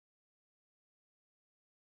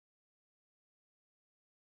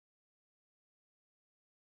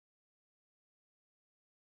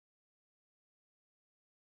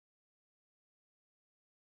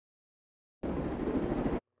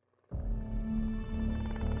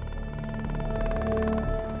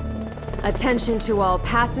Attention to all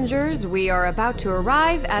passengers, we are about to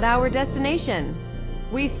arrive at our destination.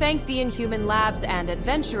 We thank the Inhuman Labs and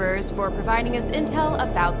adventurers for providing us intel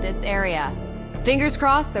about this area. Fingers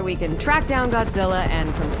crossed that we can track down Godzilla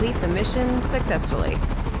and complete the mission successfully.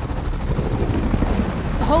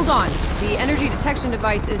 Hold on, the energy detection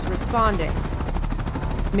device is responding.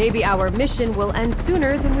 Maybe our mission will end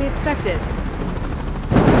sooner than we expected.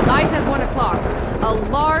 Eyes at 1 o'clock. A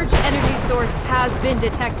large energy source has been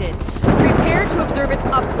detected. Prepare to observe it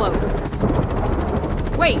up close.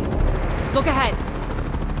 Wait! Look ahead.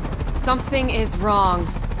 Something is wrong.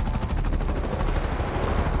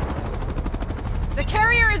 The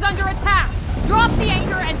carrier is under attack! Drop the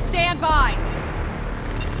anchor and stand by!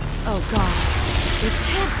 Oh god. It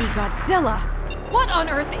can't be Godzilla! What on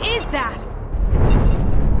earth is that?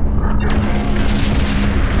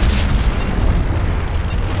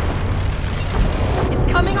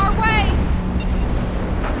 Coming our way!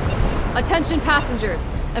 Attention passengers,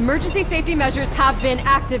 emergency safety measures have been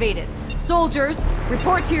activated. Soldiers,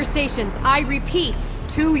 report to your stations. I repeat,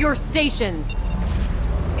 to your stations.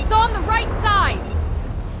 It's on the right side!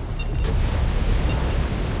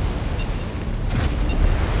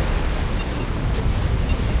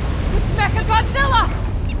 It's Mechagodzilla!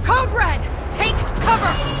 Code Red, take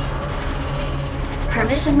cover!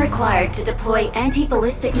 Permission required to deploy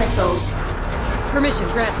anti-ballistic missiles. Permission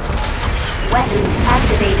granted. Weapons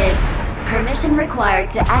activated. Permission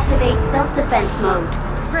required to activate self-defense mode.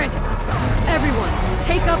 Granted. Everyone,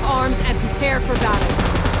 take up arms and prepare for battle.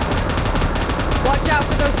 Watch out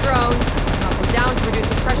for those drones. Knock them down to reduce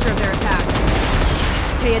the pressure of their attack.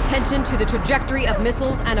 Pay attention to the trajectory of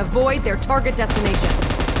missiles and avoid their target destination.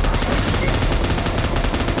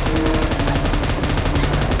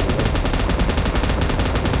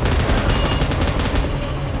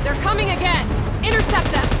 They're coming again! Intercept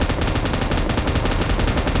them!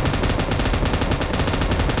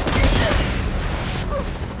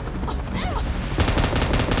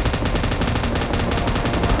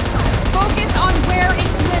 Focus on where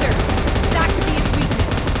it glitters. That could be its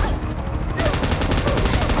weakness.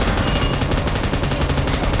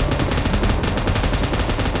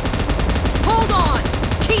 Hold on!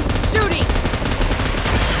 Keep shooting!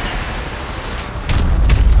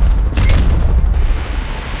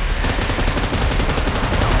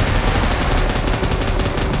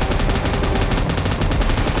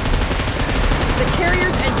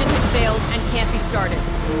 Started.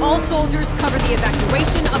 All soldiers cover the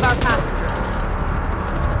evacuation of our passengers.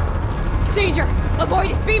 Danger!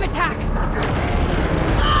 Avoid its beam attack!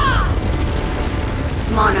 Ah!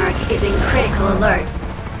 Monarch is in critical alert.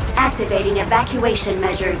 Activating evacuation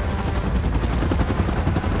measures.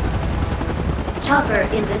 Chopper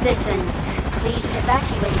in position. Please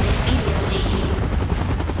evacuate immediately.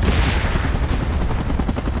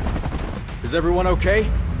 Is everyone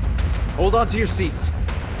okay? Hold on to your seats.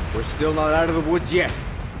 We're still not out of the woods yet.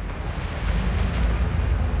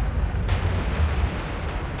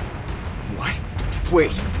 What?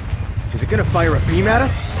 Wait. Is it gonna fire a beam at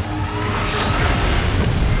us?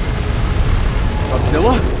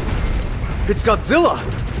 Godzilla? It's Godzilla!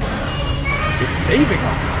 It's saving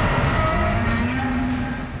us!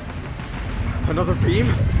 Another beam?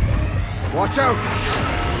 Watch out!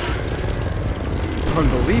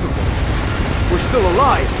 Unbelievable. We're still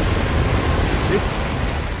alive! It's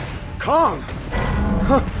Kong!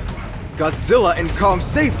 Huh. Godzilla and Kong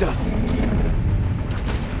saved us!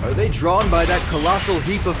 Are they drawn by that colossal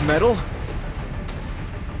heap of metal?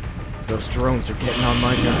 Those drones are getting on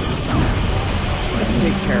my nerves. Let's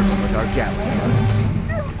take care of them with our Gatling gun.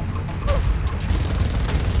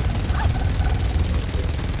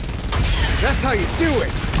 That's how you do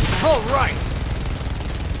it! All right!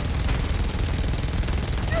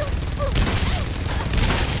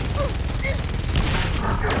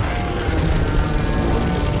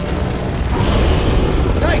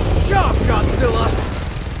 Nice job, Godzilla!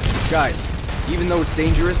 Guys, even though it's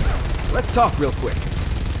dangerous, let's talk real quick.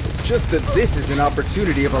 It's just that this is an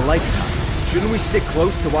opportunity of a lifetime. Shouldn't we stick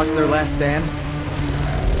close to watch their last stand?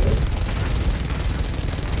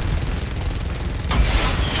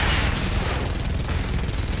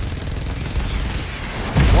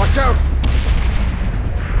 Watch out!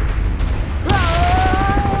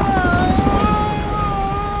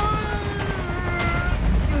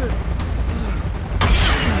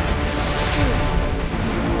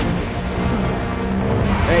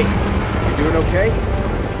 Hey, you doing okay?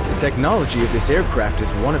 The technology of this aircraft is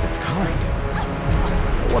one of its kind.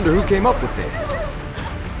 I wonder who came up with this.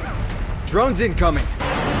 Drones incoming.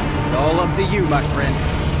 It's all up to you, my friend.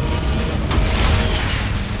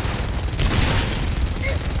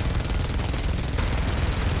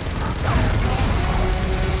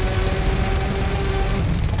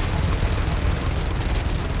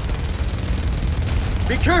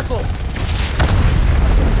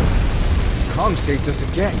 saved us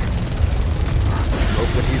again. Hope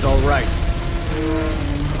that he's alright.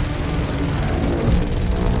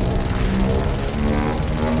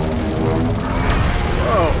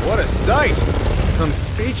 Whoa, what a sight! I'm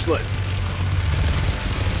speechless.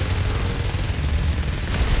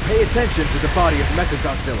 Pay attention to the body of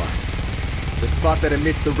Mechagodzilla. The spot that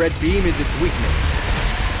emits the red beam is its weakness.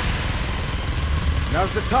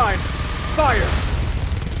 Now's the time. Fire!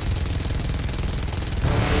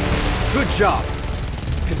 Good job.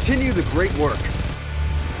 Continue the great work.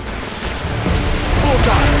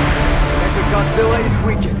 Bullseye! Mechagodzilla is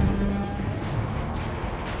weakened.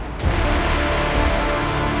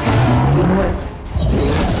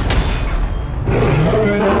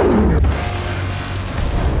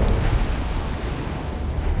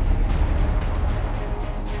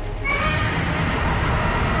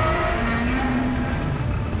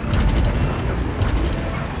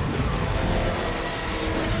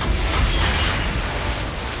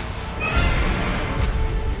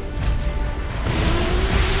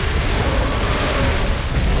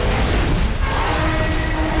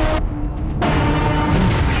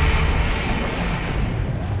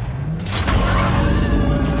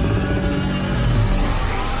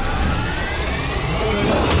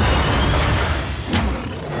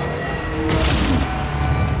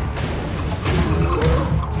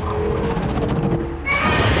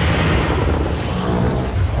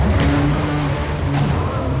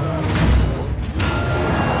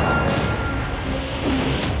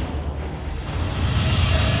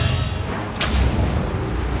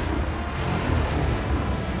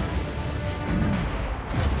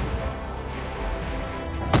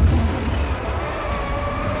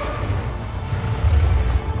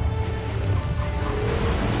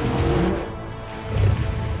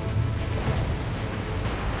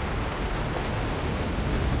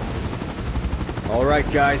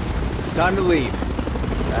 Alright guys, it's time to leave.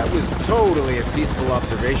 That was totally a peaceful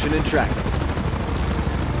observation and tracking.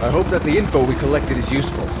 I hope that the info we collected is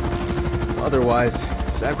useful. Otherwise,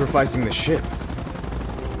 sacrificing the ship.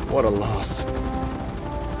 What a loss.